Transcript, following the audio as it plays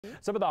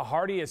Some of the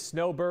hardiest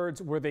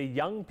snowbirds were the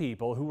young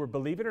people who were,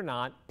 believe it or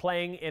not,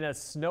 playing in a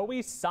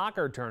snowy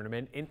soccer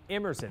tournament in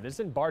Emerson. This is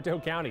in Bartow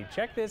County.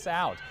 Check this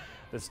out.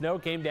 The snow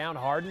came down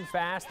hard and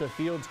fast. The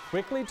fields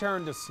quickly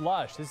turned to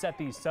slush. This is at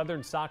the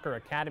Southern Soccer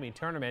Academy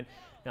tournament.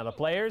 Now the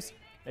players,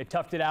 they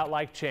toughed it out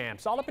like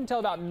champs, all up until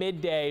about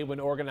midday when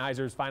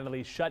organizers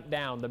finally shut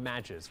down the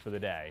matches for the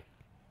day.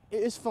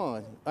 It's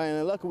fun,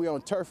 and luckily we're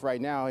on turf right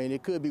now, and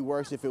it could be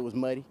worse if it was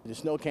muddy. The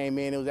snow came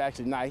in, it was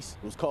actually nice,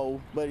 it was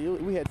cold, but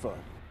we had fun.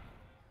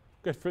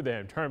 Good for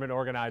them. Tournament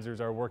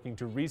organizers are working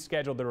to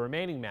reschedule the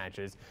remaining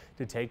matches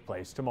to take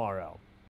place tomorrow.